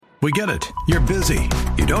We get it. You're busy.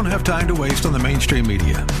 You don't have time to waste on the mainstream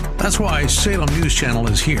media. That's why Salem News Channel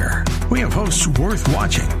is here. We have hosts worth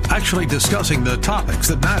watching, actually discussing the topics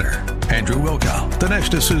that matter. Andrew Wilkow,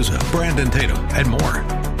 Dinesh D'Souza, Brandon Tatum, and more.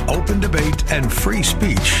 Open debate and free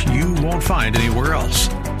speech you won't find anywhere else.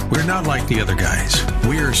 We're not like the other guys.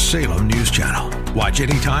 We're Salem News Channel. Watch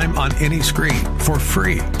anytime on any screen for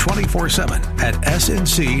free 24/7 at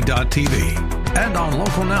snc.tv and on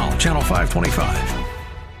Local Now, Channel 525.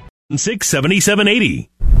 67780.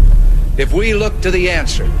 If we look to the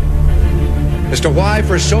answer as to why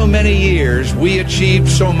for so many years we achieved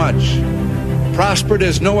so much, prospered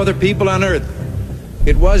as no other people on earth,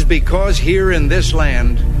 it was because here in this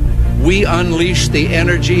land we unleashed the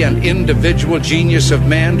energy and individual genius of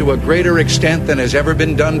man to a greater extent than has ever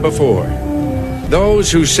been done before.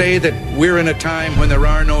 Those who say that we're in a time when there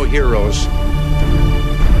are no heroes,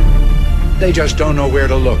 they just don't know where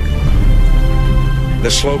to look. The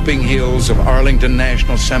sloping hills of Arlington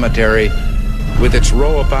National Cemetery, with its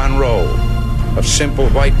row upon row of simple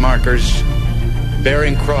white markers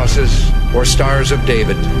bearing crosses or stars of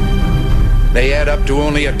David, they add up to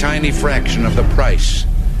only a tiny fraction of the price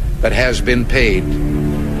that has been paid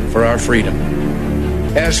for our freedom.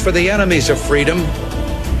 As for the enemies of freedom,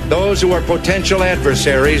 those who are potential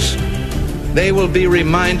adversaries, they will be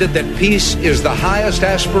reminded that peace is the highest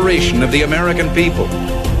aspiration of the American people.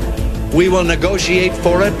 We will negotiate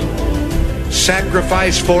for it,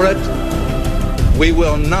 sacrifice for it. We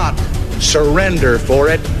will not surrender for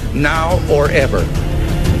it now or ever.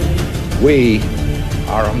 We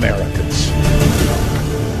are Americans.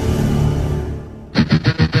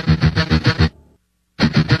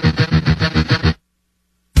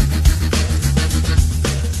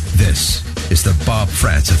 This is the Bob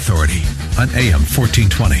Frantz Authority on AM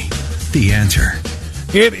 1420. The Answer.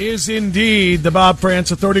 It is indeed the Bob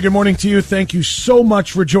Frantz Authority. Good morning to you. Thank you so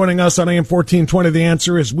much for joining us on AM 1420. The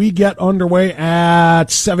Answer as we get underway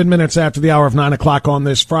at 7 minutes after the hour of 9 o'clock on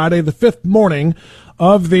this Friday, the 5th morning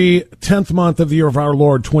of the 10th month of the year of our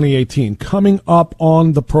Lord, 2018. Coming up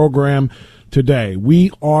on the program today,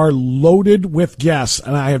 we are loaded with guests,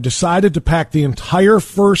 and I have decided to pack the entire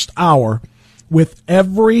first hour with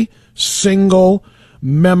every single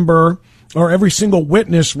member, or every single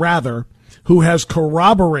witness, rather, who has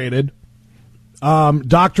corroborated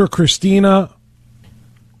Dr. Christine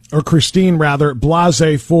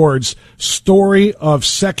Blasey Ford's story of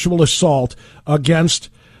sexual assault against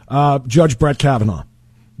Judge Brett Kavanaugh.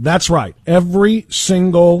 That's right. Every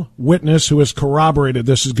single witness who has corroborated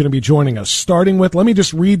this is going to be joining us. Starting with, let me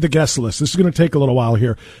just read the guest list. This is going to take a little while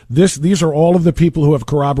here. These are all of the people who have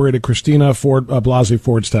corroborated Christina Blasey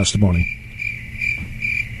Ford's testimony.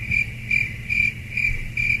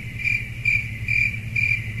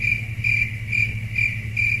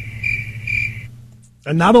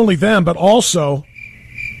 And not only them, but also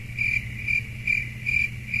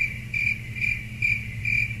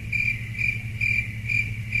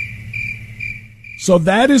so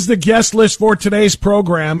that is the guest list for today's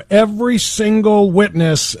program. Every single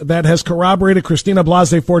witness that has corroborated Christina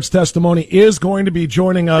Blasey Ford's testimony is going to be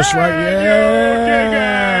joining us right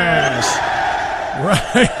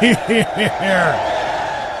here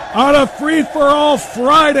on a free-for-all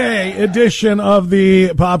Friday edition of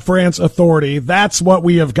the Bob Frantz Authority. That's what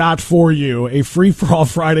we have got for you, a free-for-all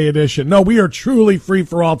Friday edition. No, we are truly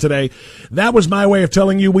free-for-all today. That was my way of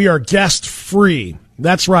telling you we are guest-free.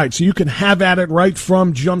 That's right. So you can have at it right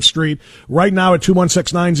from Jump Street right now at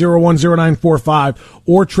 216-901-0945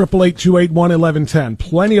 or 888-281-1110.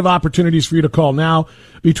 Plenty of opportunities for you to call now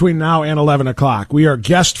between now and 11 o'clock. We are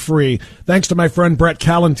guest-free. Thanks to my friend Brett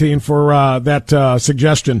Callentine for that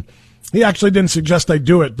suggestion. He actually didn't suggest I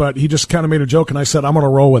do it, but he just kind of made a joke, and I said, I'm going to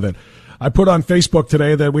roll with it. I put on Facebook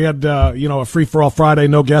today that we had, a free-for-all Friday,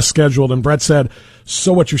 no guests scheduled, and Brett said,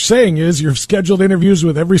 so what you're saying is you've scheduled interviews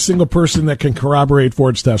with every single person that can corroborate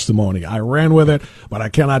Ford's testimony. I ran with it, but I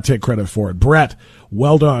cannot take credit for it. Brett,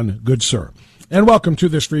 well done, good sir. And welcome to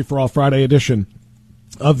this free-for-all Friday edition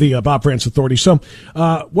of the Bob Frantz Authority. So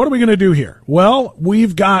what are we going to do here? Well,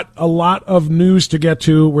 we've got a lot of news to get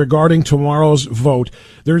to regarding tomorrow's vote.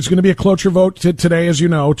 There's going to be a cloture vote today, as you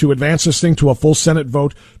know, to advance this thing to a full Senate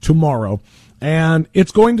vote tomorrow. And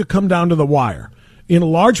it's going to come down to the wire, in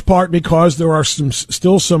large part because there are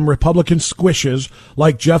still some Republican squishes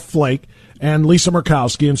like Jeff Flake and Lisa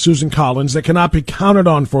Murkowski and Susan Collins that cannot be counted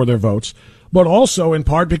on for their votes, but also in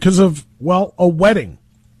part because of, well, a wedding.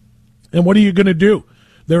 And what are you going to do?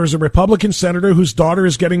 There is a Republican senator whose daughter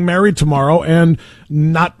is getting married tomorrow, and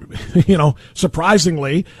not,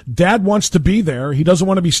 surprisingly, Dad wants to be there. He doesn't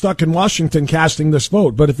want to be stuck in Washington casting this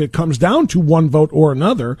vote. But if it comes down to one vote or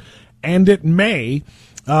another, and it may,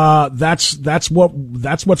 that's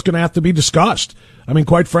what's going to have to be discussed. I mean,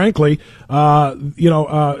 quite frankly,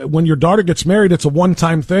 when your daughter gets married, it's a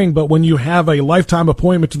one-time thing. But when you have a lifetime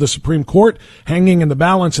appointment to the Supreme Court hanging in the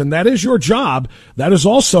balance, and that is your job, that is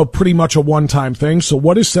also pretty much a one-time thing. So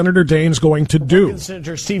what is Senator Daines going to do?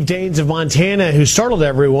 Senator Steve Daines of Montana, who startled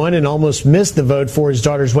everyone and almost missed the vote for his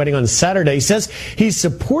daughter's wedding on Saturday, says he's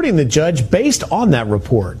supporting the judge based on that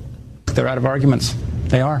report. They're out of arguments.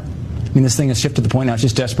 They are. I mean, this thing has shifted to the point now it's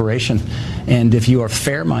just desperation. And if you are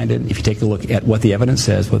fair-minded, if you take a look at what the evidence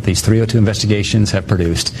says, what these 302 investigations have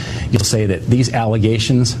produced, you'll say that these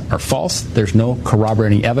allegations are false. There's no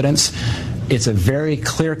corroborating evidence. It's a very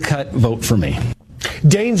clear-cut vote for me.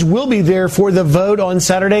 Daines will be there for the vote on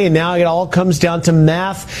Saturday, and now it all comes down to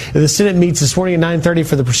math. The Senate meets this morning at 9:30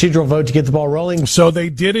 for the procedural vote to get the ball rolling. So they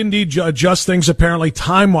did indeed adjust things apparently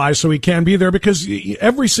time-wise so he can be there, because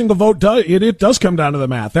every single vote does come down to the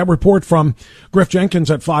math. That report from Griff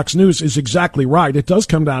Jenkins at Fox News is exactly right. It does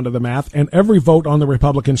come down to the math, and every vote on the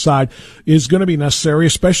Republican side is going to be necessary,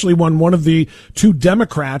 especially when one of the two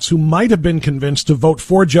Democrats who might have been convinced to vote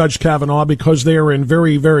for Judge Kavanaugh because they are in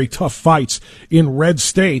very, very tough fights in red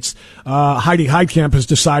states, Heidi Heitkamp has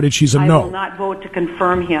decided she's a no. I will not vote to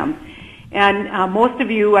confirm him. And most of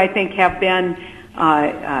you, I think, have been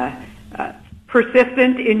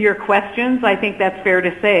persistent in your questions. I think that's fair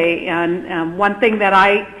to say. And one thing that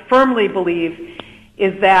I firmly believe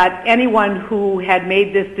is that anyone who had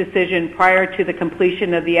made this decision prior to the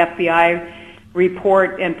completion of the FBI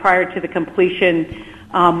report and prior to the completion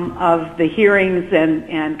of the hearings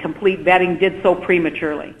and complete vetting did so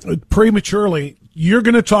prematurely. Prematurely? You're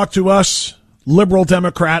going to talk to us, liberal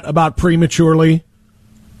Democrat, about prematurely?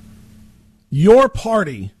 Your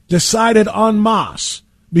party decided en masse,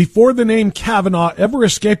 before the name Kavanaugh ever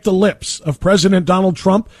escaped the lips of President Donald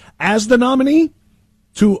Trump as the nominee,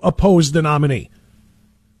 to oppose the nominee.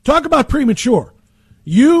 Talk about premature.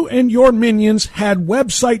 You and your minions had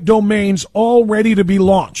website domains all ready to be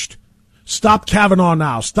launched. Stop Kavanaugh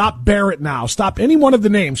now. Stop Barrett now. Stop any one of the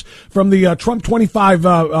names from the Trump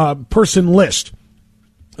 25 person list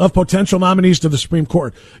of potential nominees to the Supreme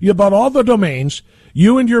Court. You bought all the domains.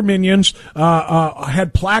 You and your minions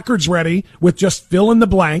had placards ready with just fill in the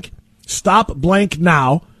blank. Stop blank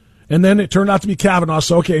now. And then it turned out to be Kavanaugh.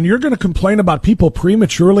 So, okay, and you're going to complain about people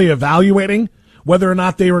prematurely evaluating whether or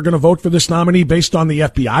not they were going to vote for this nominee based on the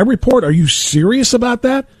FBI report? Are you serious about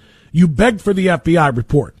that? You begged for the FBI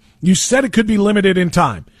report. You said it could be limited in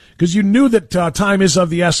time because you knew that time is of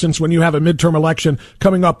the essence when you have a midterm election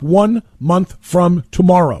coming up 1 month from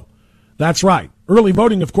tomorrow. That's right. Early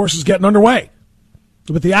voting, of course, is getting underway.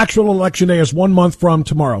 But the actual election day is 1 month from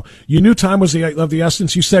tomorrow. You knew time was of the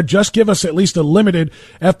essence. You said, just give us at least a limited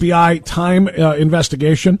FBI time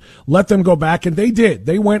investigation. Let them go back. And they did.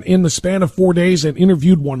 They went in the span of 4 days and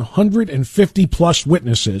interviewed 150 plus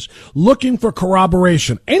witnesses looking for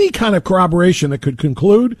corroboration, any kind of corroboration that could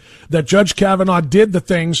conclude that Judge Kavanaugh did the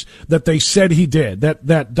things that they said he did,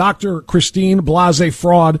 that Dr. Christine Blasey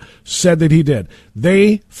Fraud said that he did.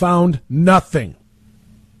 They found nothing.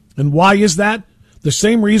 And why is that? The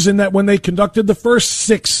same reason that when they conducted the first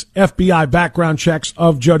 6 FBI background checks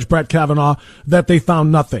of Judge Brett Kavanaugh, that they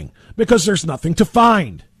found nothing. Because there's nothing to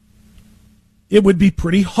find. It would be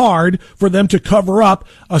pretty hard for them to cover up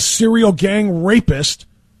a serial gang rapist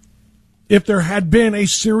if there had been a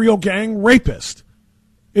serial gang rapist.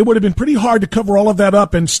 It would have been pretty hard to cover all of that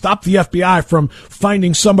up and stop the FBI from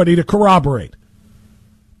finding somebody to corroborate.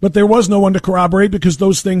 But there was no one to corroborate because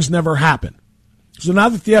those things never happen. So now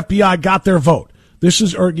that the FBI got their vote,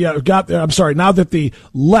 now that the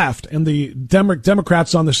left and the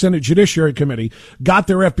Democrats on the Senate Judiciary Committee got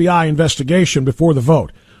their FBI investigation before the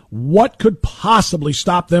vote, what could possibly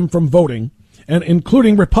stop them from voting, and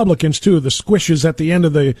including Republicans too, the squishes at the end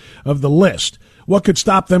of the list? What could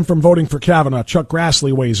stop them from voting for Kavanaugh? Chuck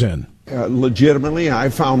Grassley weighs in. Legitimately, I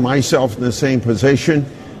found myself in the same position.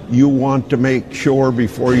 You want to make sure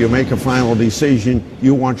before you make a final decision,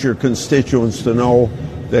 you want your constituents to know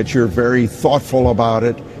that you're very thoughtful about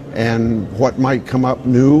it, and what might come up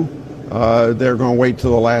new, they're going to wait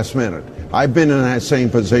till the last minute. I've been in that same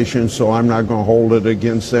position, so I'm not going to hold it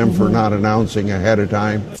against them for not announcing ahead of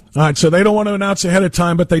time. All right, so they don't want to announce ahead of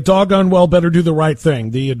time, but they doggone well better do the right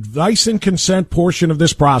thing. The advice and consent portion of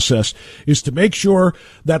this process is to make sure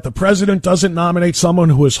that the president doesn't nominate someone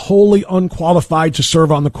who is wholly unqualified to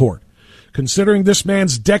serve on the court. Considering this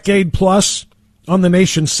man's decade plus on the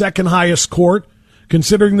nation's second highest court,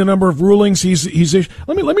 considering the number of rulings he's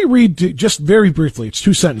let me read just very briefly. It's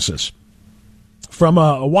 2 sentences from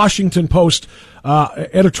a Washington Post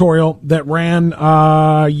editorial that ran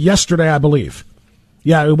yesterday, I believe.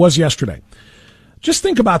 Yeah, it was yesterday. Just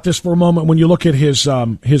think about this for a moment when you look at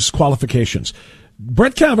his qualifications.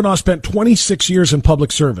 Brett Kavanaugh spent 26 years in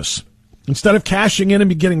public service. Instead of cashing in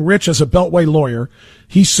and getting rich as a Beltway lawyer,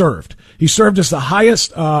 he served. He served as the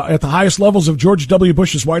highest at the highest levels of George W.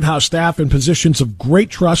 Bush's White House staff in positions of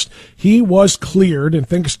great trust. He was cleared, and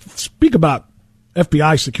speak about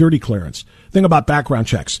FBI security clearance. Think about background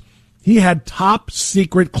checks. He had top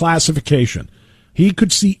secret classification. He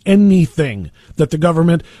could see anything that the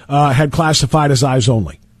government had classified as eyes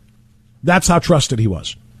only. That's how trusted he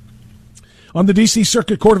was. On the D.C.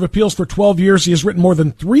 Circuit Court of Appeals for 12 years, he has written more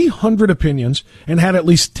than 300 opinions and had at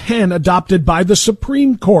least 10 adopted by the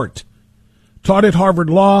Supreme Court. Taught at Harvard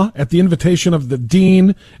Law at the invitation of the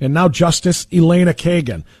dean and now Justice Elena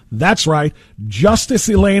Kagan. That's right, Justice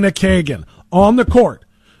Elena Kagan on the court,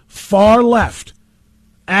 far left,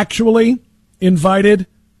 actually invited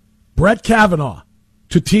Brett Kavanaugh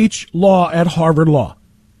to teach law at Harvard Law.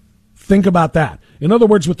 Think about that. In other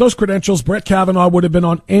words, with those credentials, Brett Kavanaugh would have been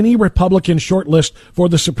on any Republican shortlist for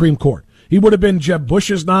the Supreme Court. He would have been Jeb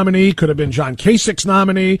Bush's nominee, could have been John Kasich's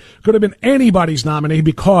nominee, could have been anybody's nominee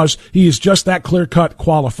because he is just that clear-cut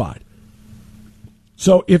qualified.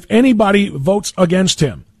 So if anybody votes against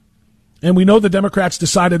him, and we know the Democrats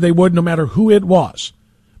decided they would no matter who it was,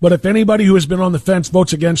 but if anybody who has been on the fence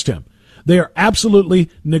votes against him, they are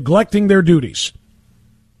absolutely neglecting their duties.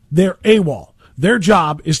 They're AWOL. Their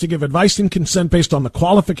job is to give advice and consent based on the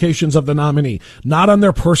qualifications of the nominee, not on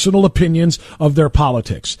their personal opinions of their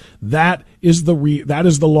politics. That is the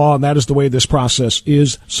law, and that is the way this process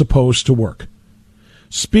is supposed to work.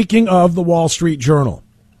 Speaking of the Wall Street Journal,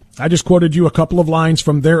 I just quoted you a couple of lines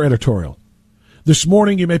from their editorial. This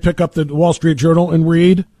morning, you may pick up the Wall Street Journal and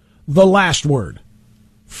read the last word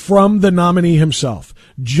from the nominee himself.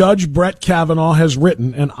 Judge Brett Kavanaugh has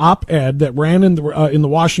written an op-ed that ran in the in the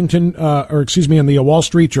Wall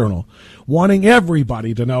Street Journal, wanting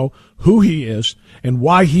everybody to know who he is and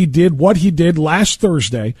why he did what he did last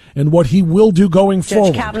Thursday and what he will do going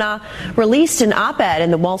forward. Judge Kavanaugh released an op-ed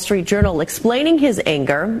in the Wall Street Journal explaining his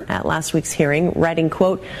anger at last week's hearing, writing,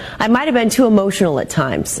 quote, "I might have been too emotional at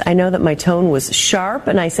times. I know that my tone was sharp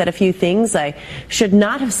and I said a few things I should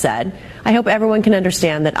not have said. I hope everyone can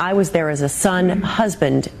understand that I was there as a son,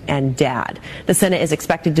 husband, and dad." The Senate is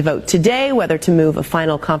expected to vote today whether to move a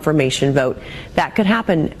final confirmation vote. That could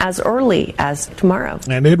happen as early as tomorrow.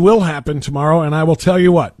 And it will happen tomorrow, and I will tell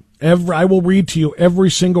you what. I will read to you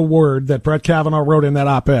every single word that Brett Kavanaugh wrote in that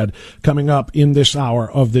op-ed coming up in this hour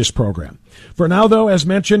of this program. For now, though, as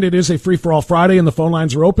mentioned, it is a free-for-all Friday, and the phone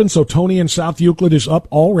lines are open, so Tony in South Euclid is up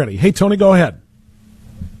already. Hey, Tony, go ahead.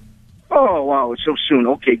 Oh, wow, it's so soon.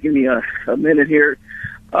 Okay, give me a minute here.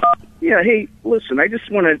 Hey, listen, I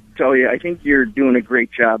just want to tell you, I think you're doing a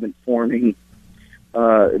great job informing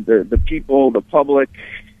the people, the public,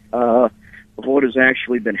 of what has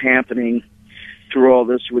actually been happening through all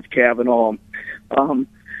this with Kavanaugh.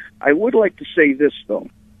 I would like to say this, though.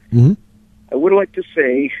 Mm-hmm. I would like to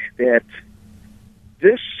say that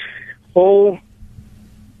this whole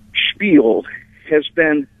spiel has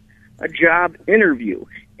been a job interview.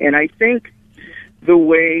 And I think the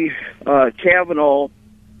way Kavanaugh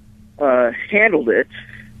handled it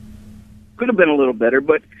could have been a little better,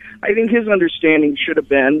 but I think his understanding should have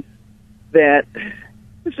been that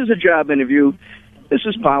this is a job interview, this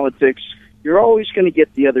is politics, you're always going to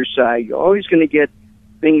get the other side, you're always going to get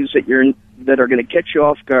things that are going to catch you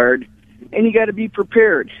off guard, and you got to be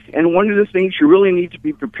prepared. And one of the things you really need to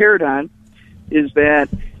be prepared on is that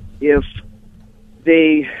if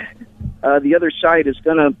the other side is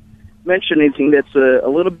going to mention anything that's a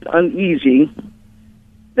little bit uneasy,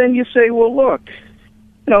 then you say, well, look,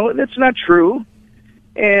 that's not true.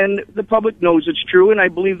 And the public knows it's true, and I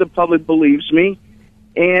believe the public believes me.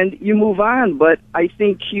 And you move on. But I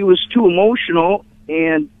think he was too emotional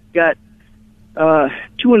and got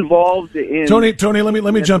too involved in... Tony,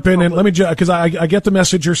 let me jump in, and because I get the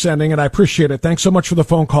message you're sending, and I appreciate it. Thanks so much for the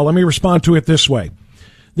phone call. Let me respond to it this way.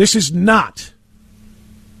 This is not,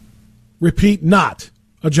 repeat, not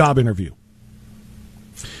a job interview.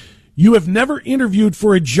 You have never interviewed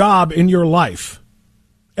for a job in your life,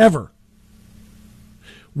 ever,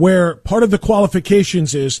 where part of the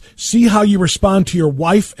qualifications is see how you respond to your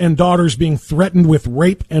wife and daughters being threatened with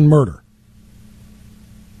rape and murder.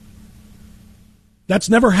 That's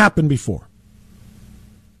never happened before.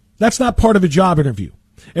 That's not part of a job interview.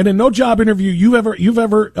 And in no job interview you've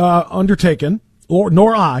ever undertaken,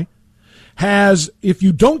 nor I, has, if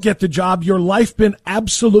you don't get the job, your life been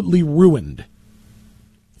absolutely ruined.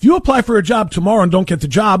 If you apply for a job tomorrow and don't get the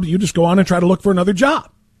job, you just go on and try to look for another job.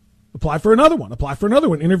 Apply for another one,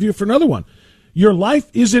 interview for another one. Your life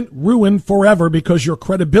isn't ruined forever because your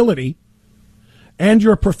credibility and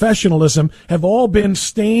your professionalism have all been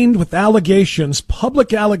stained with allegations,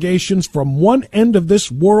 public allegations from one end of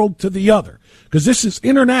this world to the other, because this is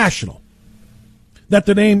international, that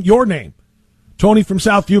your name, Tony from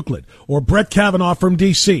South Euclid, or Brett Kavanaugh from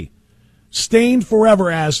D.C., stained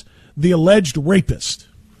forever as the alleged rapist.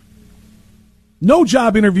 No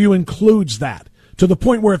job interview includes that, to the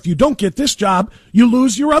point where if you don't get this job, you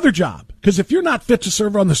lose your other job. Because if you're not fit to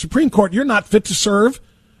serve on the Supreme Court, you're not fit to serve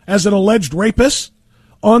as an alleged rapist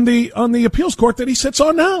on the appeals court that he sits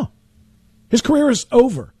on now. His career is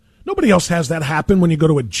over. Nobody else has that happen when you go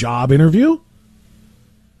to a job interview.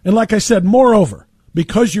 And like I said, moreover,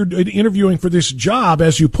 because you're interviewing for this job,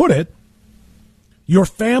 as you put it, your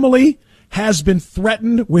family has been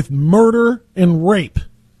threatened with murder and rape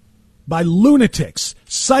by lunatics,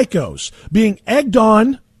 psychos, being egged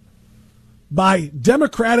on by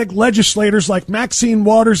Democratic legislators like Maxine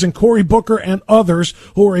Waters and Cory Booker and others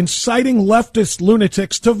who are inciting leftist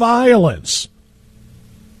lunatics to violence.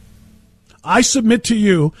 I submit to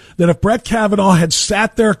you that if Brett Kavanaugh had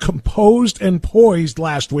sat there composed and poised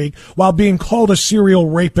last week while being called a serial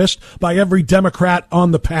rapist by every Democrat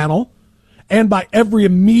on the panel and by every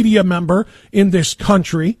media member in this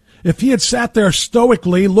country, if he had sat there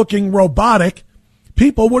stoically looking robotic,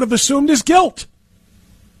 people would have assumed his guilt.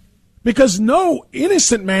 Because no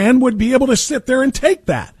innocent man would be able to sit there and take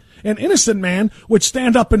that. An innocent man would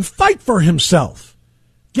stand up and fight for himself.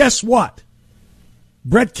 Guess what?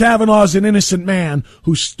 Brett Kavanaugh is an innocent man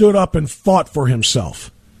who stood up and fought for himself.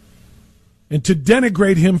 And to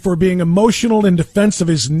denigrate him for being emotional in defense of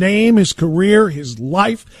his name, his career, his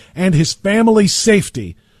life, and his family's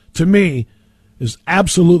safety, to me, is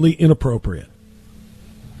absolutely inappropriate.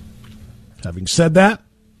 Having said that,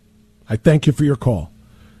 I thank you for your call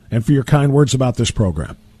and for your kind words about this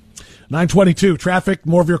program. 922, traffic.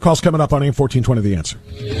 More of your calls coming up on AM 1420, The Answer.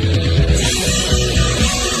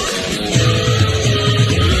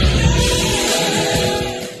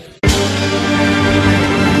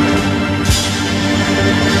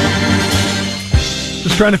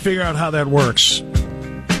 Just trying to figure out how that works.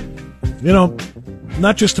 You know,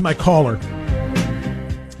 not just to my caller.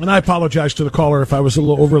 And I apologize to the caller if I was a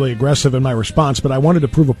little overly aggressive in my response, but I wanted to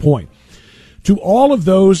prove a point. To all of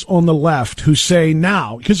those on the left who say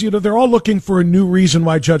now, because, you know, they're all looking for a new reason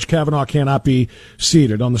why Judge Kavanaugh cannot be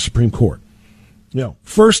seated on the Supreme Court. You know,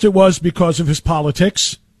 first it was because of his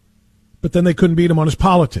politics, but then they couldn't beat him on his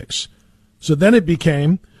politics. So then it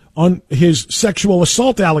became on his sexual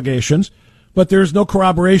assault allegations, but there's no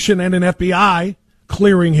corroboration and an FBI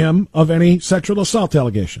clearing him of any sexual assault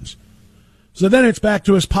allegations. So then it's back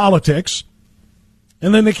to his politics,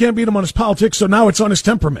 and then they can't beat him on his politics, so now it's on his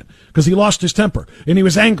temperament, because he lost his temper, and he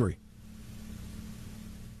was angry.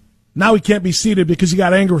 Now he can't be seated because he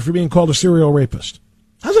got angry for being called a serial rapist.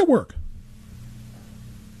 How's that work?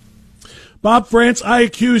 Bob France, I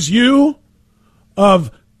accuse you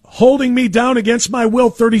of holding me down against my will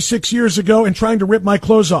 36 years ago and trying to rip my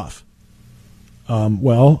clothes off.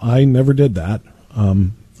 Well, I never did that.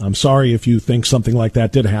 I'm sorry if you think something like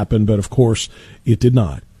that did happen, but of course it did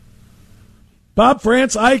not. Bob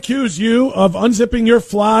France, I accuse you of unzipping your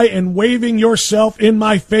fly and waving yourself in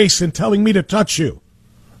my face and telling me to touch you.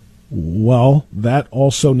 Well, that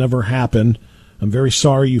also never happened. I'm very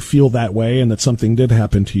sorry you feel that way and that something did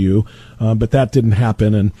happen to you, but that didn't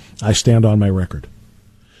happen, and I stand on my record.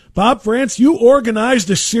 Bob France, you organized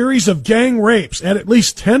a series of gang rapes at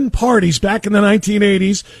least 10 parties back in the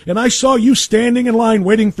 1980s, and I saw you standing in line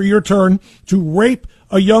waiting for your turn to rape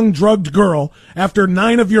a young drugged girl after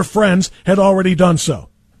 9 of your friends had already done so.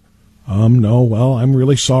 No, well, I'm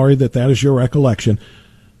really sorry that is your recollection,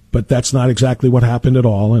 but that's not exactly what happened at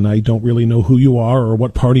all, and I don't really know who you are or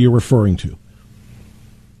what party you're referring to.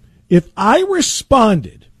 If I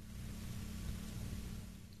responded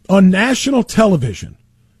on national television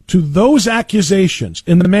to those accusations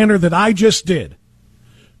in the manner that I just did,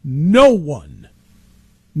 no one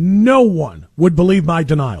would believe my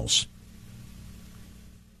denials.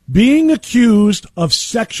 Being accused of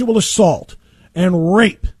sexual assault and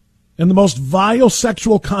rape and the most vile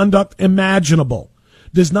sexual conduct imaginable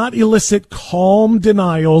does not elicit calm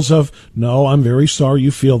denials of, no, I'm very sorry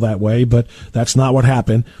you feel that way, but that's not what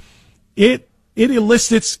happened. It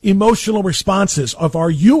elicits emotional responses of,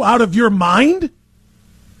 are you out of your mind?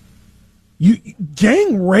 You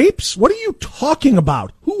gang rapes? What are you talking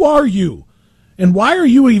about? Who are you? And why are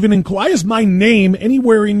you even why is my name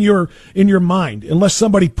anywhere in your mind unless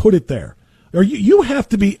somebody put it there? Or you have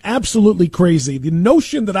to be absolutely crazy. The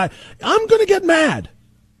notion that I'm going to get mad.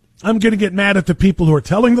 I'm going to get mad at the people who are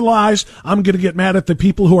telling the lies. I'm going to get mad at the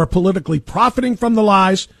people who are politically profiting from the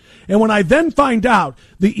lies. And when I then find out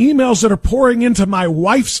the emails that are pouring into my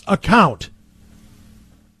wife's account,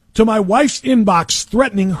 to my wife's inbox,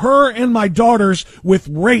 threatening her and my daughters with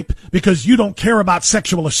rape because you don't care about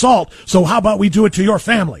sexual assault, so how about we do it to your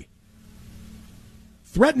family?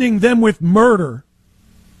 Threatening them with murder.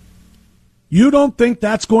 You don't think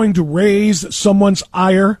that's going to raise someone's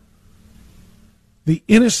ire? The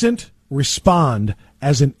innocent respond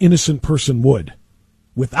as an innocent person would,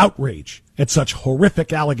 with outrage at such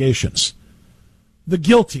horrific allegations. The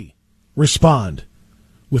guilty respond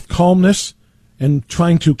with calmness and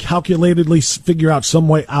trying to calculatedly figure out some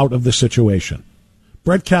way out of the situation.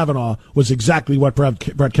 Brett Kavanaugh was exactly what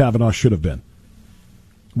Brett Kavanaugh should have been.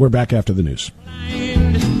 We're back after the news.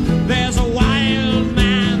 There's a wild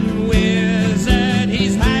man wizard,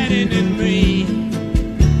 he's hiding in me,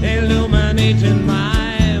 illuminating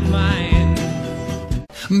my mind.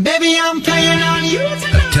 Baby, I'm playing on you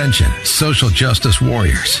tonight. Attention, social justice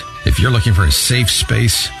warriors. If you're looking for a safe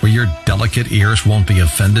space where your delicate ears won't be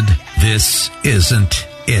offended, this isn't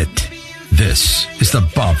it. This is the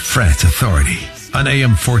Bob Frantz Authority on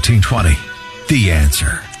AM 1420. The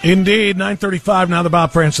Answer. Indeed, 9:35 now, the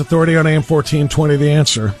Bob Frantz Authority on AM 1420. The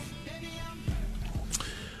Answer.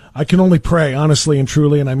 I can only pray, honestly and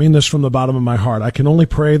truly, and I mean this from the bottom of my heart, I can only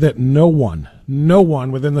pray that no one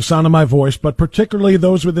within the sound of my voice, but particularly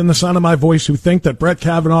those within the sound of my voice who think that Brett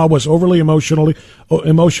Kavanaugh was overly emotional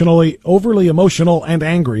and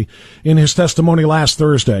angry in his testimony last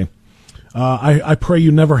Thursday, I pray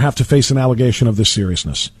you never have to face an allegation of this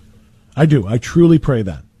seriousness. I do. I truly pray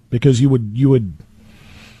that, because you would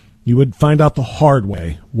find out the hard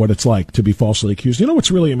way what it's like to be falsely accused. You know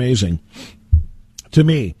what's really amazing to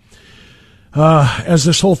me, as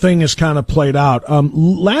this whole thing is kind of played out,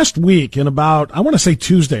 last week in about, I want to say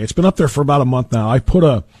Tuesday, it's been up there for about a month now, I put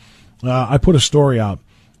a story out.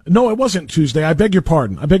 No, it wasn't Tuesday. I beg your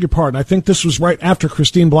pardon. I think this was right after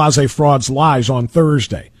Christine Blasey Fraud's lies on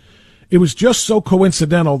Thursday. It was just so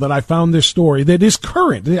coincidental that I found this story that is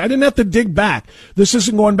current. I didn't have to dig back. This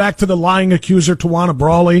isn't going back to the lying accuser, Tawana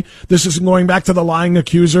Brawley. This isn't going back to the lying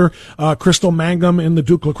accuser, Crystal Mangum in the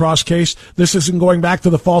Duke Lacrosse case. This isn't going back to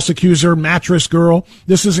the false accuser, Mattress Girl.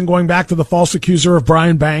 This isn't going back to the false accuser of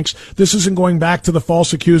Brian Banks. This isn't going back to the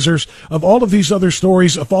false accusers of all of these other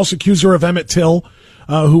stories, a false accuser of Emmett Till,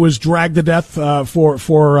 who was dragged to death, for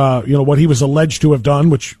what he was alleged to have done,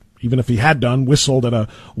 which, even if he had done, whistled at a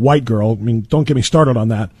white girl. I mean, don't get me started on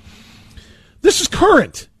that. This is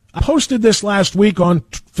current. I posted this last week on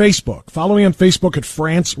Facebook. Follow me on Facebook at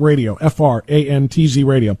Frantz Radio, Frantz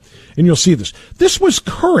Radio, and you'll see this. This was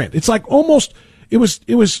current. It's like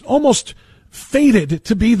it was almost fated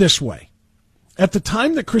to be this way. At the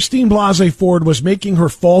time that Christine Blasey Ford was making her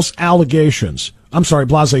false allegations,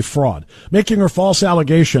 Blasey Fraud, making her false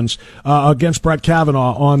allegations against Brett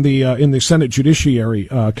Kavanaugh on the in the Senate Judiciary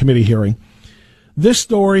Committee hearing, this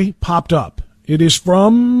story popped up. It is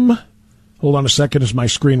from, hold on a second as my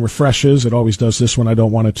screen refreshes. It always does this when I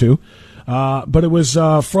don't want it to. But it was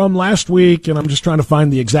from last week, and I'm just trying to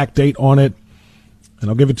find the exact date on it, and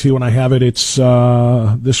I'll give it to you when I have it. It's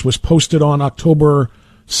this was posted on October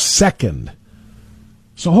 2nd.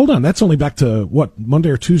 So hold on, that's only back to, what, Monday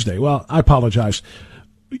or Tuesday? Well, I apologize.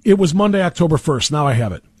 It was Monday, October 1st. Now I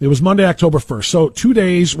have it. It was Monday, October 1st. So 2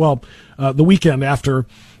 days, the weekend after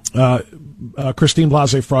Christine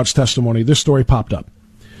Blasey Fraud's testimony, this story popped up.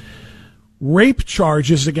 Rape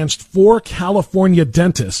charges against 4 California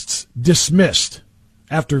dentists dismissed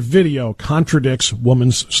after video contradicts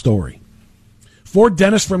woman's story. 4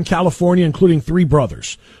 dentists from California, including 3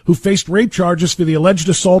 brothers, who faced rape charges for the alleged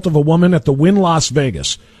assault of a woman at the Wynn Las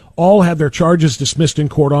Vegas, all had their charges dismissed in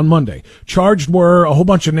court on Monday. Charged were a whole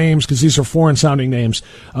bunch of names, because these are foreign-sounding names.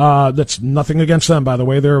 That's nothing against them, by the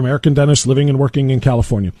way. They're American dentists living and working in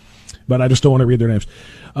California. But I just don't want to read their names.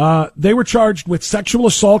 They were charged with sexual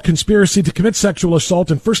assault, conspiracy to commit sexual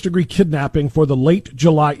assault, and first-degree kidnapping for the late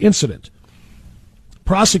July incident.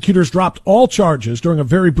 Prosecutors dropped all charges during a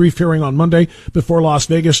very brief hearing on Monday before Las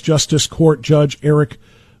Vegas Justice Court Judge Eric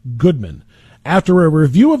Goodman. After a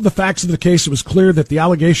review of the facts of the case, it was clear that the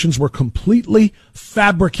allegations were completely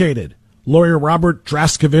fabricated. Lawyer Robert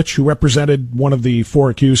Draskovich, who represented one of the 4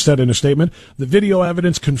 accused, said in a statement, "The video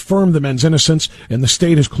evidence confirmed the men's innocence, and the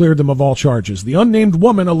state has cleared them of all charges." The unnamed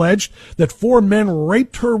woman alleged that 4 men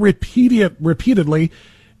raped her repeatedly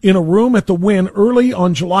in a room at the Wynn early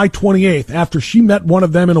on July 28th after she met one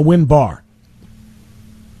of them in a Wynn bar.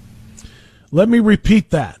 Let me repeat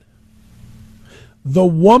that. The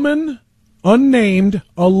woman, unnamed,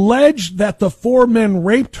 alleged that the 4 men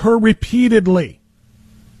raped her repeatedly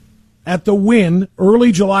at the Wynn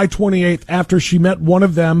early July 28th after she met one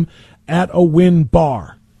of them at a Wynn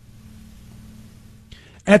bar.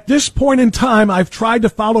 At this point in time, I've tried to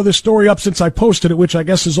follow this story up since I posted it, which I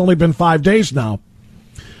guess has only been 5 days now.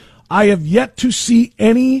 I have yet to see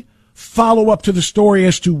any follow-up to the story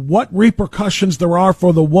as to what repercussions there are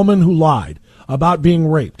for the woman who lied about being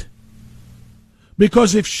raped.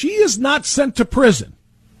 Because if she is not sent to prison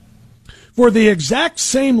for the exact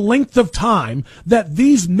same length of time that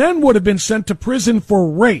these men would have been sent to prison for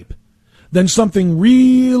rape, then something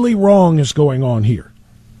really wrong is going on here.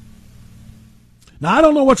 Now, I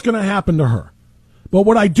don't know what's going to happen to her, but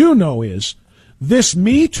what I do know is this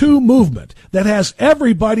Me Too movement that has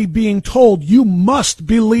everybody being told you must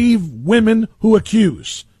believe women who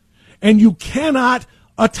accuse, and you cannot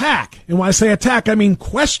attack. And when I say attack, I mean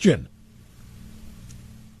question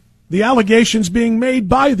the allegations being made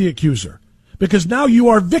by the accuser, because now you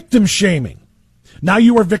are victim shaming. Now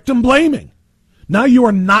you are victim blaming. Now you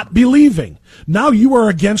are not believing. Now you are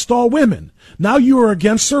against all women. Now you are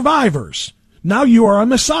against survivors. Now you are a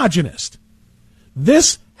misogynist.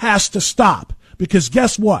 This has to stop, because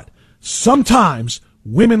guess what? Sometimes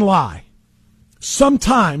women lie.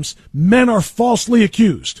 Sometimes men are falsely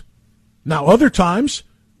accused. Now other times,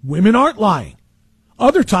 women aren't lying.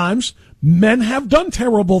 Other times, men have done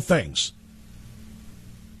terrible things.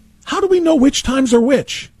 How do we know which times are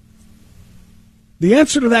which? The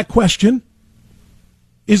answer to that question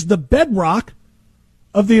is the bedrock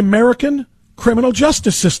of the American criminal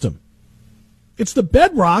justice system. It's the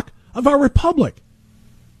bedrock of our republic.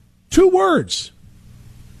 2 words.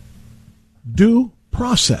 Due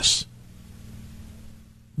process.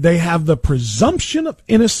 They have the presumption of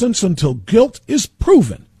innocence until guilt is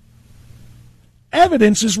proven.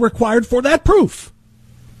 Evidence is required for that proof.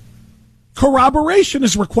 Corroboration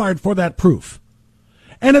is required for that proof.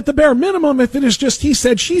 And at the bare minimum, if it is just he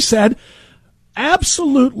said, she said,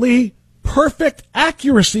 absolutely perfect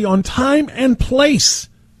accuracy on time and place.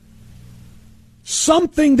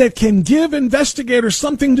 Something that can give investigators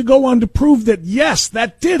something to go on to prove that, yes,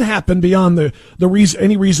 that did happen beyond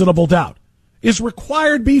any reasonable doubt, is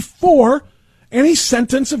required before any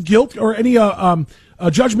sentence of guilt or any a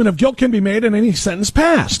judgment of guilt can be made and any sentence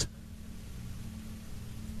passed.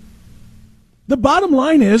 The bottom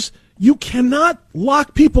line is you cannot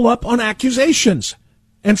lock people up on accusations.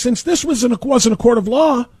 And since this wasn't a court of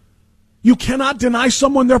law, you cannot deny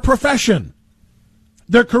someone their profession,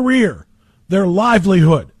 their career, their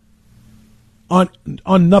livelihood on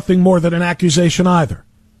nothing more than an accusation either.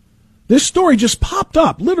 This story just popped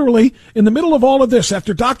up literally in the middle of all of this.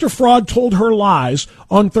 After Dr. Fraud told her lies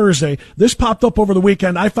on Thursday, this popped up over the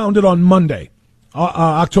weekend. I found it on Monday,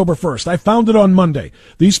 October 1st. I found it on Monday.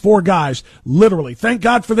 These 4 guys, literally, thank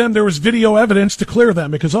God for them, there was video evidence to clear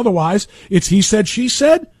them, because otherwise it's he said, she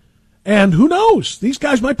said, and who knows? These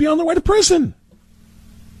guys might be on their way to prison.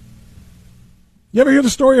 You ever hear the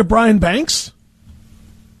story of Brian Banks?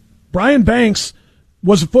 Brian Banks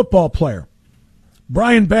was a football player.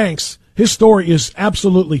 Brian Banks, his story is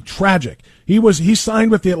absolutely tragic. He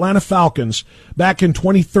signed with the Atlanta Falcons back in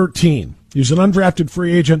 2013. He was an undrafted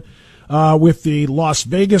free agent with the Las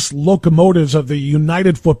Vegas Locomotives of the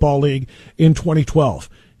United Football League in 2012.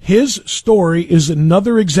 His story is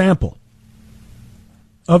another example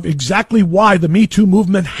of exactly why the Me Too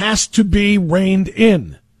movement has to be reined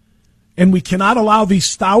in. And we cannot allow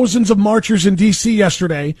these thousands of marchers in D.C.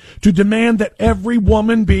 yesterday to demand that every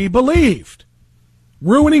woman be believed,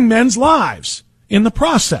 ruining men's lives in the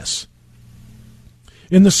process.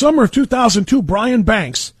 In the summer of 2002, Brian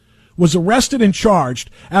Banks was arrested and charged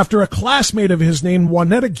after a classmate of his named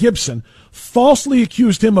Juanetta Gibson falsely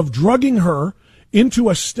accused him of dragging her into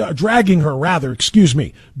a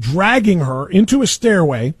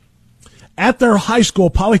stairway at their high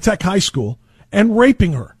school, Polytech High School, and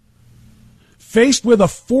raping her. Faced with a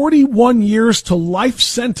 41 years to life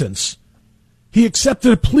sentence, he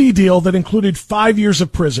accepted a plea deal that included 5 years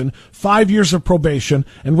of prison, 5 years of probation,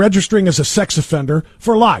 and registering as a sex offender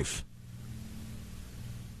for life.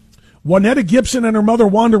 Juanetta Gibson and her mother,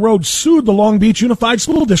 Wanda Rhodes, sued the Long Beach Unified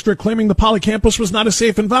School District, claiming the Poly campus was not a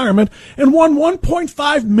safe environment, and won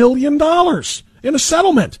 $1.5 million in a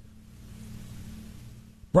settlement.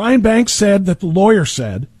 Brian Banks said that the lawyer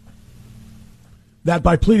said that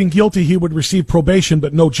by pleading guilty, he would receive probation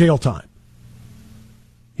but no jail time.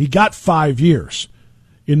 He got 5 years.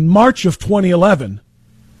 In March of 2011,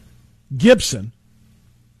 Gibson,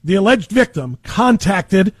 the alleged victim,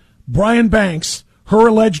 contacted Brian Banks, her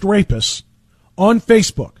alleged rapist, on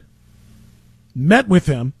Facebook, met with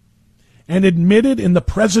him, and admitted in the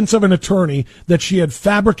presence of an attorney that she had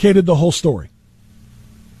fabricated the whole story.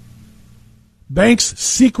 Banks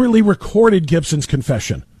secretly recorded Gibson's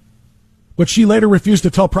confession, But she later refused to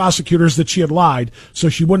tell prosecutors that she had lied so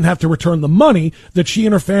she wouldn't have to return the money that she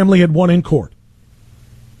and her family had won in court.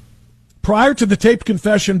 Prior to the taped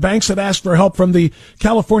confession, Banks had asked for help from the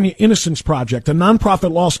California Innocence Project, a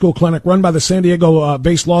nonprofit law school clinic run by the San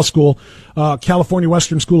Diego-based law school, California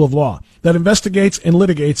Western School of Law, that investigates and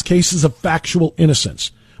litigates cases of factual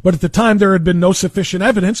innocence. But at the time, there had been no sufficient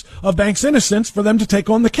evidence of Banks' innocence for them to take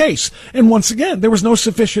on the case. And once again, there was no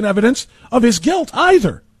sufficient evidence of his guilt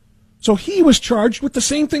either. So he was charged with the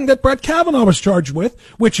same thing that Brett Kavanaugh was charged with,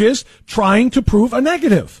 which is trying to prove a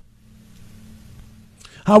negative.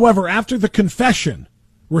 However, after the confession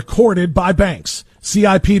recorded by Banks,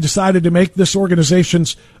 CIP decided to make this the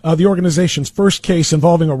organization's first case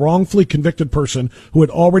involving a wrongfully convicted person who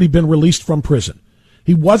had already been released from prison.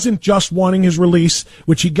 He wasn't just wanting his release,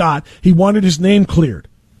 which he got. He wanted his name cleared.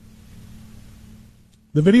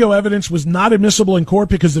 The video evidence was not admissible in court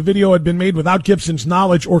because the video had been made without Gibson's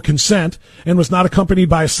knowledge or consent and was not accompanied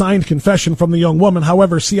by a signed confession from the young woman.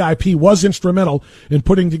 However, CIP was instrumental in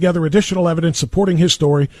putting together additional evidence supporting his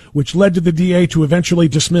story, which led to the DA to eventually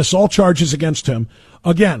dismiss all charges against him,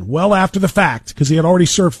 again, well after the fact, because he had already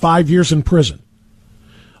served 5 years in prison.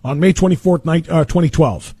 On May 24th,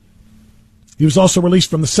 2012. He was also released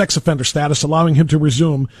from the sex offender status, allowing him to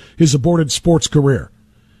resume his aborted sports career.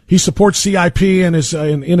 He supports CIP and is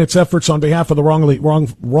in its efforts on behalf of the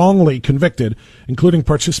wrongly convicted, including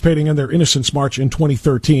participating in their Innocence March in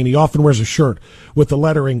 2013. He often wears a shirt with the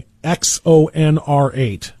lettering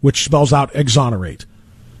XONR8, which spells out exonerate.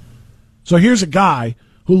 So here's a guy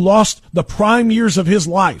who lost the prime years of his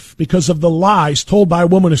life because of the lies told by a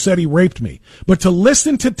woman who said he raped me. But to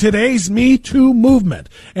listen to today's Me Too movement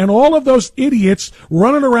and all of those idiots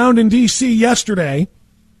running around in D.C. yesterday,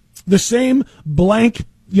 the same blank,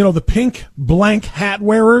 the pink blank hat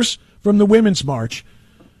wearers from the Women's March,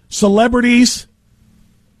 celebrities,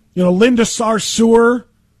 Linda Sarsour,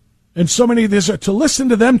 and so many of these, to listen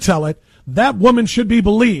to them tell it, that woman should be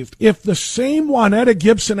believed. If the same Juanetta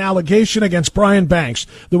Gibson allegation against Brian Banks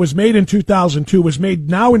that was made in 2002 was made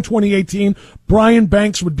now in 2018, Brian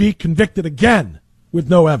Banks would be convicted again with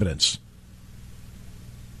no evidence.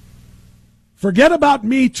 Forget about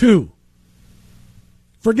Me Too.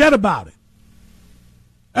 Forget about it.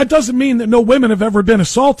 That doesn't mean that no women have ever been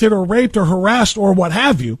assaulted or raped or harassed or what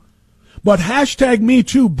have you. But hashtag Me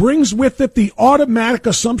Too brings with it the automatic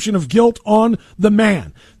assumption of guilt on the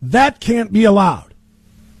man. That can't be allowed.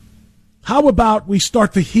 How about we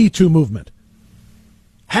start the He Too movement?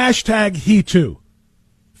 Hashtag He Too,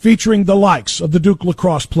 featuring the likes of the Duke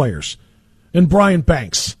lacrosse players and Brian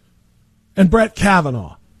Banks and Brett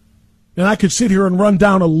Kavanaugh. And I could sit here and run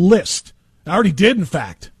down a list. I already did, in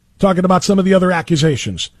fact, talking about some of the other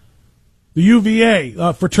accusations. The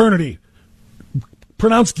UVA fraternity,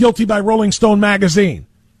 pronounced guilty by Rolling Stone magazine,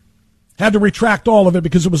 had to retract all of it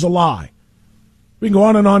because it was a lie. We can go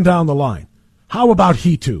on and on down the line. How about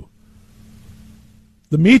He Too?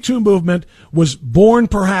 The Me Too movement was born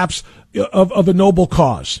perhaps of a noble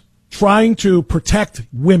cause, trying to protect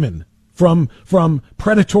women from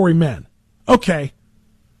predatory men. Okay.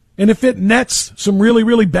 And if it nets some really,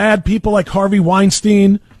 really bad people like Harvey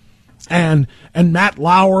Weinstein and Matt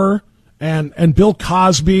Lauer and Bill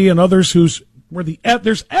Cosby and others there's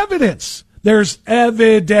evidence. There's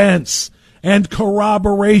evidence and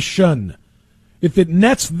corroboration. If it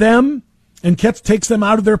nets them and takes them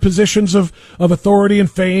out of their positions of authority and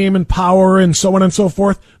fame and power and so on and so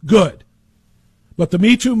forth, good. But the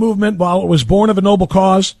Me Too movement, while it was born of a noble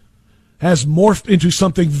cause, has morphed into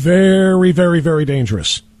something very, very, very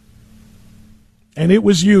dangerous. And it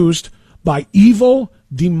was used by evil,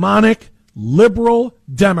 demonic, liberal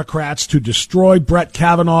Democrats to destroy Brett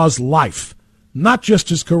Kavanaugh's life. Not just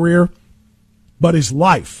his career, but his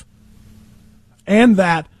life. And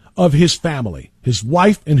that of his family, his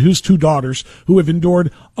wife and his 2 daughters, who have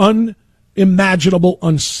endured unimaginable,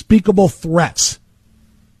 unspeakable threats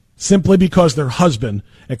simply because their husband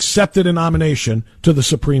accepted a nomination to the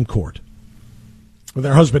Supreme Court. Or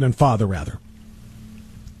their husband and father, rather.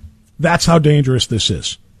 That's how dangerous this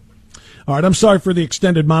is. All right, I'm sorry for the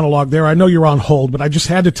extended monologue there. I know you're on hold, but I just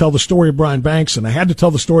had to tell the story of Brian Banks, and I had to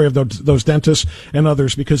tell the story of those dentists and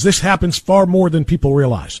others, because this happens far more than people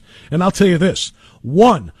realize. And I'll tell you this.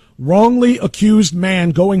 One wrongly accused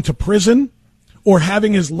man going to prison or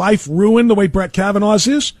having his life ruined the way Brett Kavanaugh's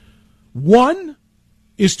is, one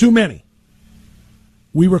is too many.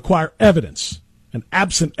 We require evidence. And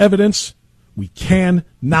absent evidence, we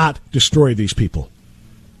cannot destroy these people.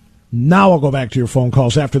 Now I'll go back to your phone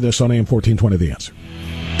calls after this on AM 1420 The Answer.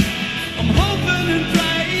 I'm hoping and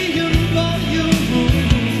praying for you.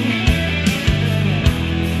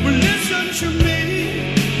 Well, listen to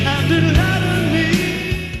me and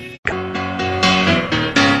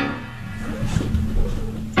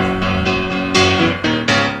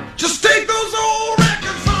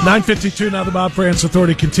 9:52 now. The Bob Frantz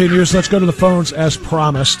Authority continues. Let's go to the phones as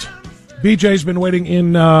promised. BJ's been waiting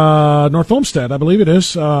in North Olmsted, I believe it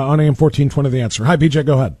is, on AM 1420 The Answer. Hi, BJ,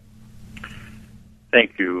 go ahead.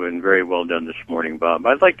 Thank you, and very well done this morning, Bob.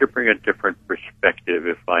 I'd like to bring a different perspective,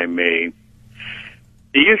 if I may.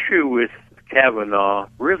 The issue with Kavanaugh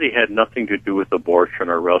really had nothing to do with abortion,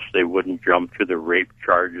 or else they wouldn't jump to the rape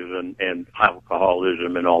charges and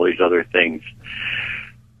alcoholism and all these other things.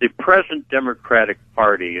 The present Democratic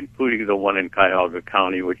Party, including the one in Cuyahoga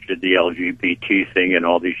County, which did the LGBT thing and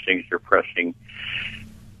all these things they're pressing,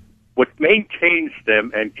 what maintains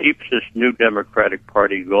them and keeps this new Democratic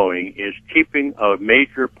Party going is keeping a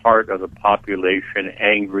major part of the population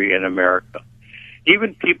angry in America.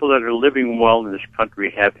 Even people that are living well in this country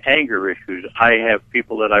have anger issues. I have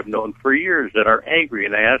people that I've known for years that are angry,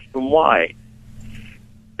 and I ask them why.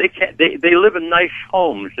 They live in nice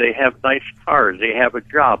homes, they have nice cars, they have a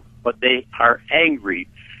job, but they are angry.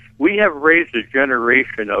 We have raised a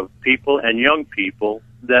generation of people and young people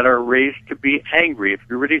that are raised to be angry, if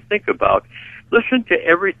you really think about. Listen to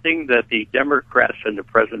everything that the Democrats and the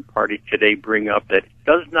present party today bring up that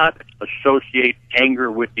does not associate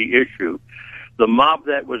anger with the issue. The mob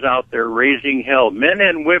that was out there raising hell, men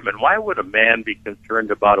and women. Why would a man be concerned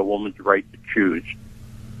about a woman's right to choose?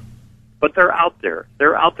 But they're out there.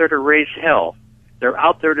 They're out there to raise hell. They're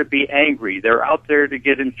out there to be angry. They're out there to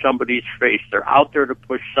get in somebody's face. They're out there to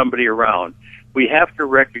push somebody around. We have to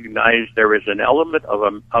recognize there is an element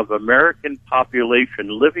of American population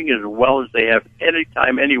living as well as they have any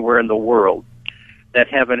time anywhere in the world that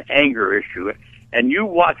have an anger issue. And you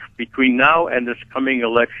watch between now and this coming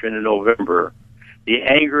election in November, the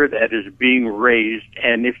anger that is being raised.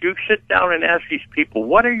 And if you sit down and ask these people,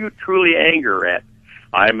 what are you truly angry at?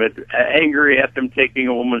 I'm angry at them taking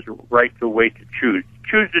a woman's right to wait to choose.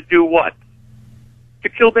 Choose to do what? To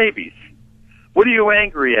kill babies. What are you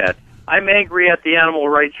angry at? I'm angry at the animal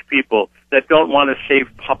rights people that don't want to save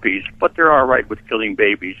puppies, but they're all right with killing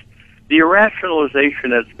babies. The irrationalization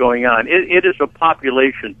that's going on, it is a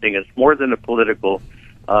population thing. It's more than a political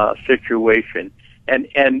situation.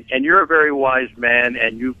 And you're a very wise man,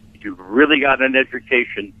 and you've really got an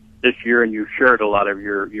education this year, and you've shared a lot of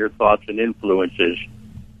your thoughts and influences.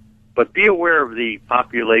 But be aware of the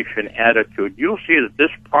population attitude. You'll see that this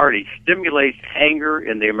party stimulates anger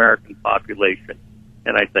in the American population.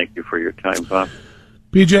 And I thank you for your time, Bob.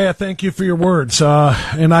 BJ, I thank you for your words,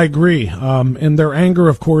 and I agree. And their anger,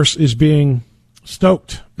 of course, is being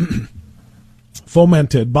stoked,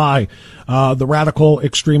 fomented by the radical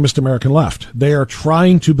extremist American left. They are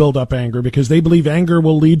trying to build up anger because they believe anger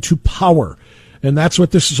will lead to power. And that's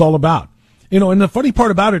what this is all about. You know, and the funny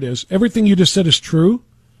part about it is everything you just said is true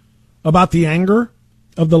about the anger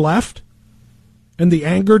of the left and the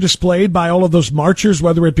anger displayed by all of those marchers,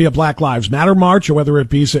 whether it be a Black Lives Matter march or whether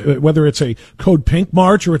it's a Code Pink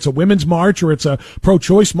march or it's a women's march or it's a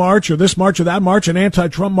pro-choice march or this march or that march, an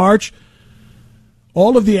anti-Trump march.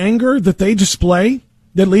 All of the anger that they display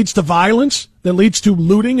that leads to violence, that leads to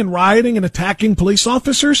looting and rioting and attacking police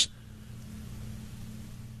officers.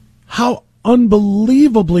 How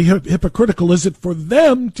unbelievably hypocritical is it for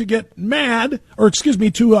them to get mad, or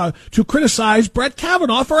to criticize Brett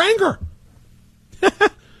Kavanaugh for anger?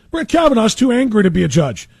 Brett Kavanaugh's too angry to be a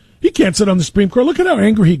judge. He can't sit on the Supreme Court. Look at how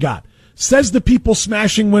angry he got. Says the people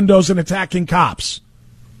smashing windows and attacking cops.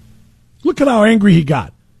 Look at how angry he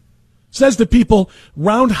got. Says the people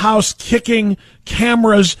roundhouse kicking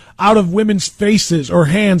cameras out of women's faces, or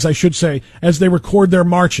hands, I should say, as they record their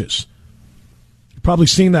marches. Probably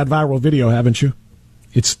seen that viral video, haven't you?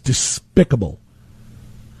 It's despicable.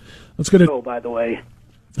 Let's go to. Oh, by the way.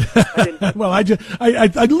 Well, I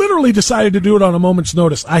literally decided to do it on a moment's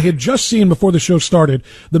notice. I had just seen before the show started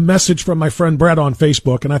the message from my friend Brett on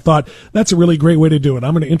Facebook, and I thought that's a really great way to do it.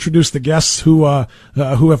 I'm going to introduce the guests who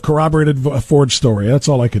have corroborated Ford's story. That's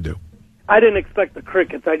all I could do. I didn't expect the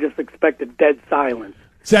crickets. I just expected dead silence.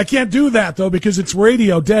 See, I can't do that though because it's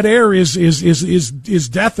radio. Dead air is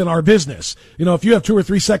death in our business. You know, if you have 2 or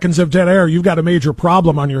 3 seconds of dead air, you've got a major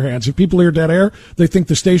problem on your hands. If people hear dead air, they think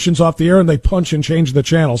the station's off the air and they punch and change the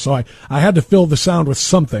channel. So I had to fill the sound with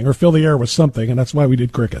something, or fill the air with something, and that's why we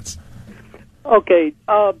did crickets. Okay,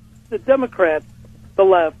 the Democrats, the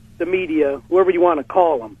left, the media, whoever you want to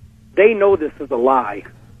call them, they know this is a lie.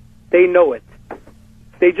 They know it.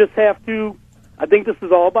 They just have to. I think this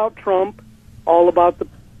is all about Trump. All about the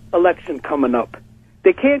election coming up.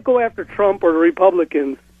 They can't go after Trump or the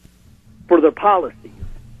Republicans for their policies.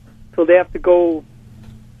 So they have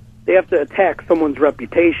to attack someone's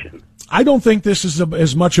reputation. I don't think this is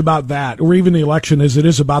as much about that, or even the election, as it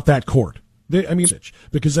is about that court.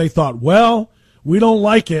 Because they thought, well, we don't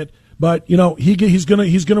like it, But, he's going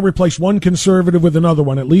to replace one conservative with another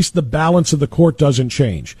one. At least the balance of the court doesn't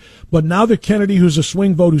change. But now that Kennedy, who's a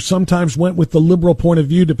swing vote, who sometimes went with the liberal point of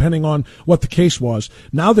view, depending on what the case was,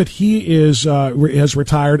 now that he has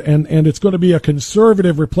retired, and it's going to be a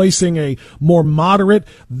conservative replacing a more moderate,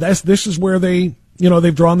 this is where they've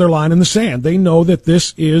drawn their line in the sand. They know that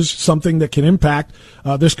this is something that can impact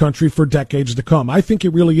this country for decades to come. I think it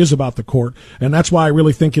really is about the court, and that's why I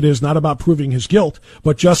really think it is not about proving his guilt,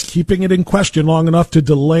 but just keeping it in question long enough to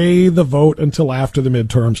delay the vote until after the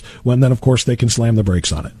midterms, when then, of course, they can slam the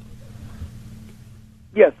brakes on it.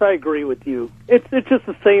 Yes, I agree with you. It's just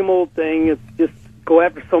the same old thing. It's just go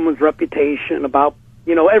after someone's reputation about,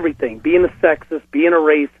 everything, being a sexist, being a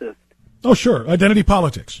racist. Oh, sure, identity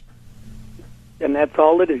politics. And that's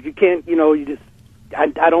all it is. You can't,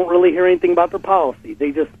 I don't really hear anything about their policy.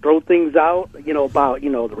 They just throw things out, about,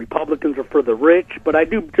 the Republicans are for the rich. But I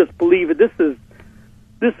do just believe that this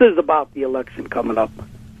is about the election coming up.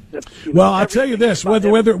 Well, I'll tell you this,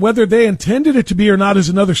 whether they intended it to be or not is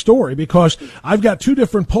another story, because I've got two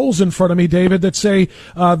different polls in front of me, David, that say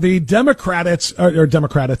the Democrats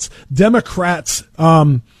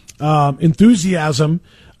enthusiasm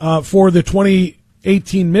for the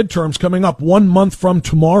 2018 midterms coming up 1 month from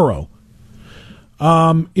tomorrow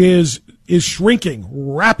is shrinking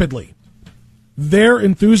rapidly. Their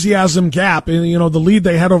enthusiasm gap, and the lead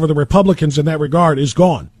they had over the Republicans in that regard, is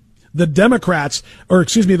gone. The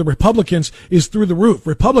the Republicans is through the roof.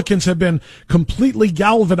 Republicans have been completely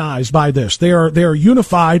galvanized by this. They are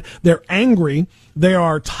unified. They're angry. They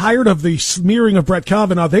are tired of the smearing of Brett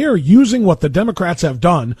Kavanaugh. They are using what the Democrats have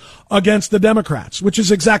done against the Democrats, which is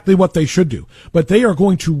exactly what they should do. But they are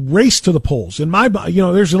going to race to the polls.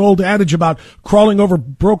 There's an old adage about crawling over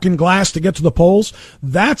broken glass to get to the polls.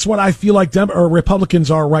 That's what I feel like Republicans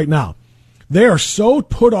are right now. They are so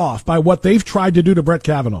put off by what they've tried to do to Brett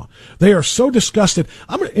Kavanaugh. They are so disgusted.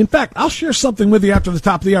 In fact, I'll share something with you after the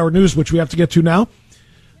top of the hour news, which we have to get to now.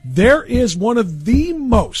 There is one of the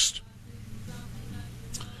most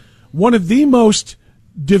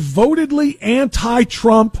devotedly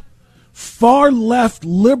anti-Trump, far-left,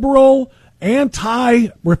 liberal,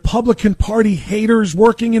 anti-Republican Party haters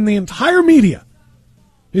working in the entire media.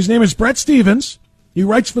 His name is Bret Stephens. He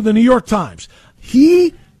writes for the New York Times.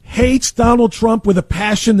 He hates Donald Trump with a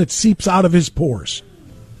passion that seeps out of his pores.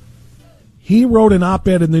 He wrote an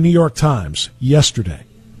op-ed in the New York Times yesterday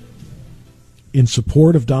in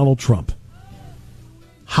support of Donald Trump.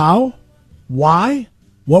 How? Why?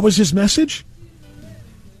 What was his message?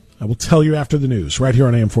 I will tell you after the news, right here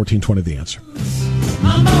on AM 1420, The Answer.